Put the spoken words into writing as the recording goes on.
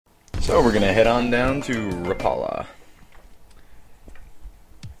So we're gonna head on down to Rhapala.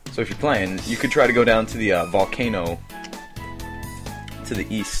 So if you're playing, you could try to go down to the volcano to the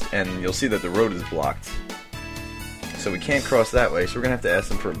east, and you'll see that the road is blocked. So we can't cross that way, so we're gonna have to ask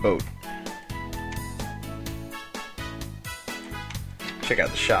them for a boat. Check out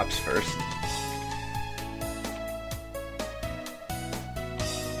the shops first.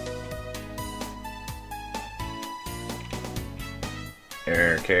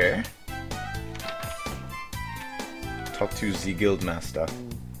 Okay. Talk to the guildmaster.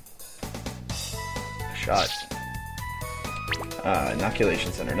 Shot.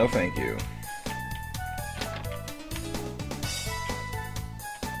 Inoculation center. No thank you.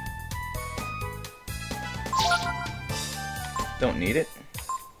 Don't need it.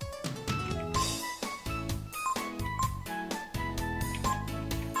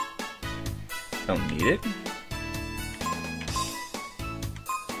 Don't need it.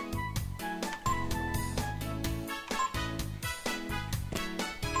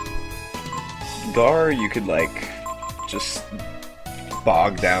 Gar, you could like just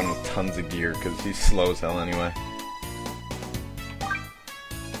bog down with tons of gear because he's slow as hell anyway.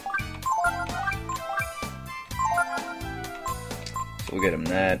 So we'll get him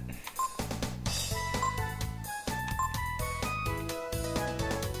that.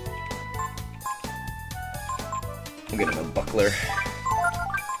 We'll get him a buckler.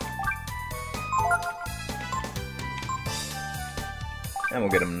 And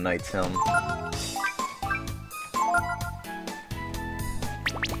we'll get him a knight's helm.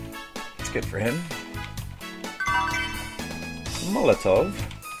 That's good for him. Molotov.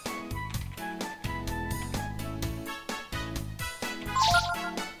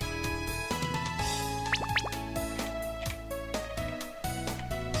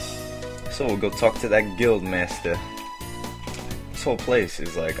 So we'll go talk to that guild master. This whole place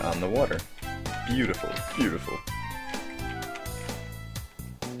is like on the water. Beautiful, beautiful.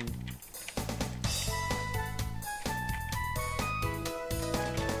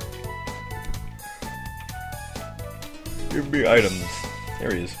 Here be items.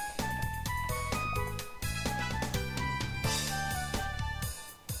 There he is.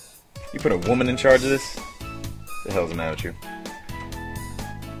 You put a woman in charge of this? The hell's the matter with you?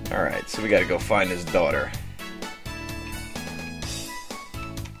 Alright, so we gotta go find his daughter.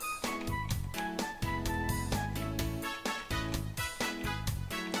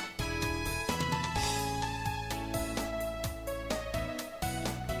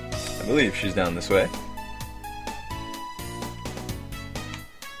 I believe she's down this way.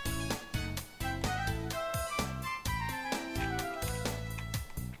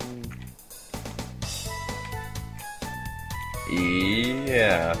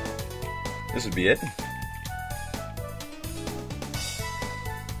 Yeah, this would be it.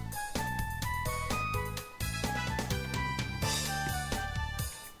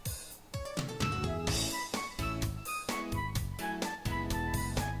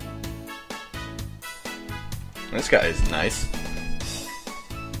 This guy is nice.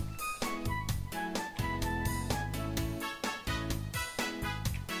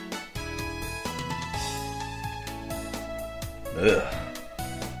 Ugh.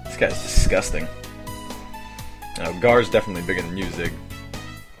 This guy's disgusting. Now, Gar's definitely bigger than you, Zig.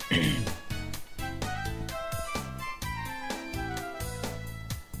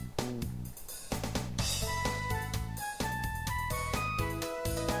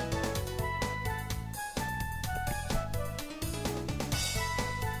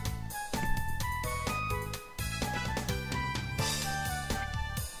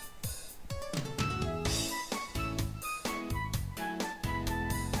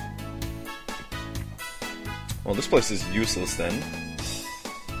 Well, this place is useless then.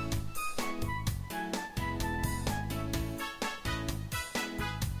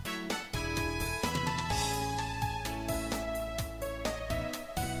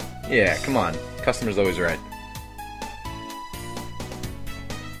 Yeah, come on. Customer's always right.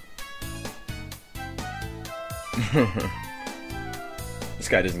 This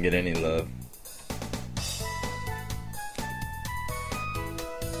guy doesn't get any love.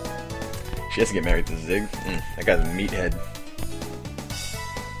 She has to get married to Zig. That guy's a meathead.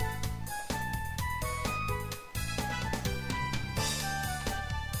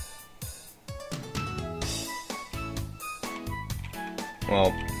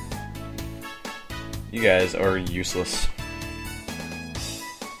 Well, you guys are useless.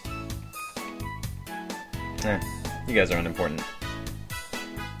 You guys are unimportant.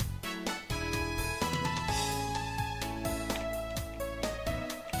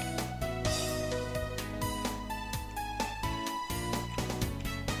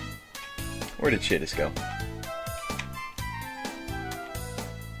 Where did Shadis go?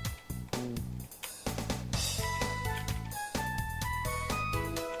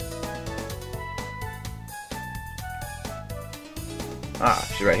 Ah,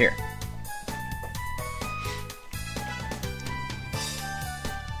 she's right here.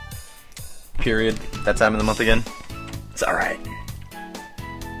 Period. That time of the month again? It's alright.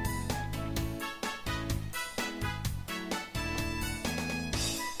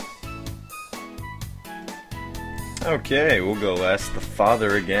 Okay, we'll go ask the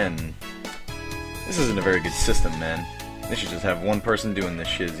father again. This isn't a very good system, man. They should just have one person doing this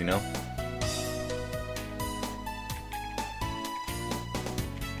shiz, you know?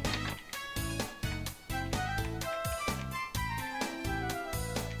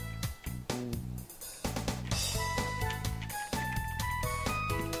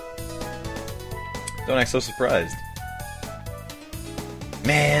 Don't act so surprised.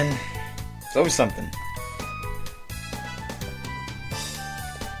 Man, it's always something.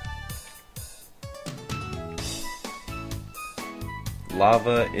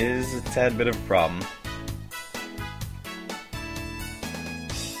 Lava is a tad bit of a problem.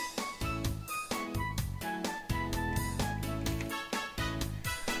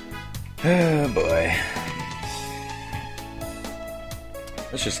 Oh boy.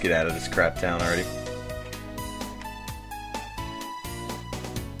 Let's just get out of this crap town already.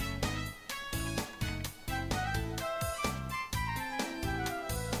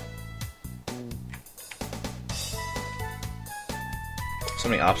 So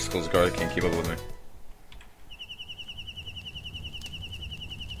many obstacles, guard can't keep up with me.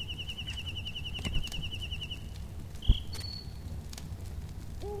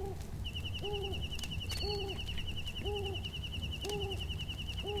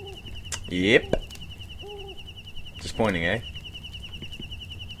 Yep. Disappointing, eh?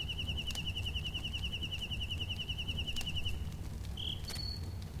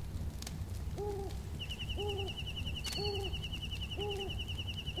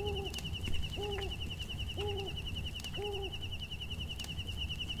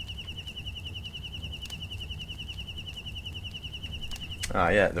 Ah,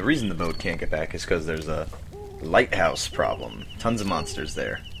 yeah, the reason the boat can't get back is because there's a lighthouse problem. Tons of monsters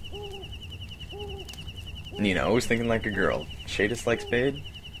there. Nina, always thinking like a girl. Shadis like Spade?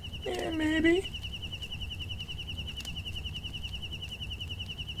 Yeah, maybe.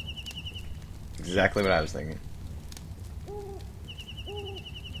 Exactly what I was thinking.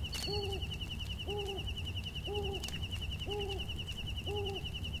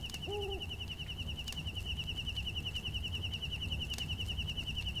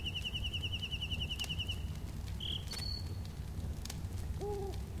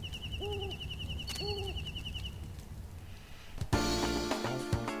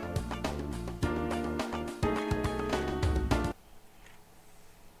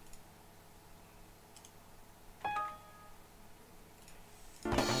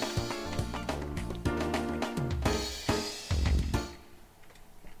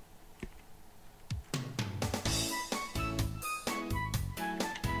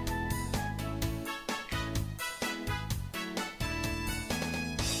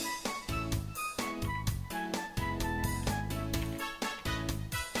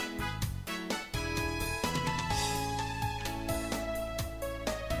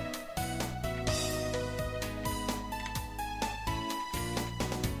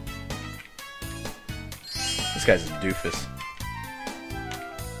 This guy's a doofus.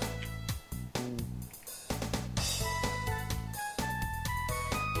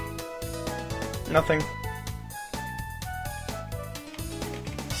 Nothing.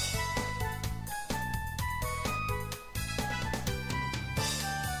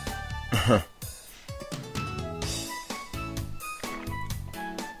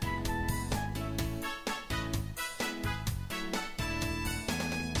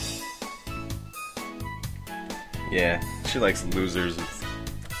 Yeah, she likes losers with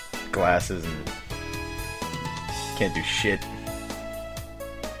glasses and can't do shit.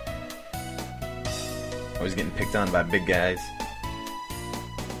 Always getting picked on by big guys.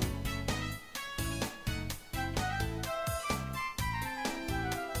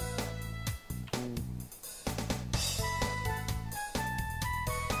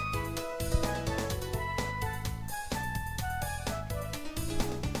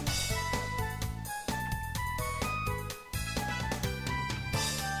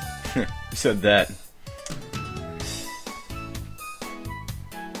 You said that.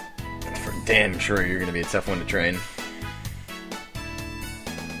 For damn sure you're gonna be a tough one to train.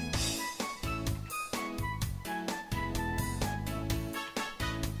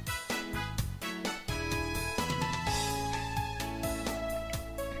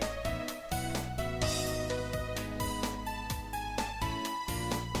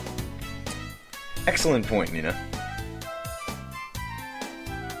 Excellent point, Nina.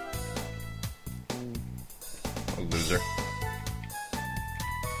 A loser.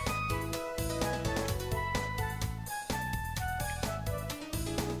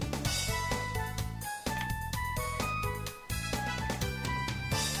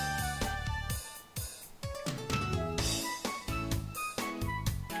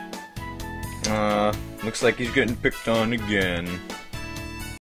 Looks like he's getting picked on again.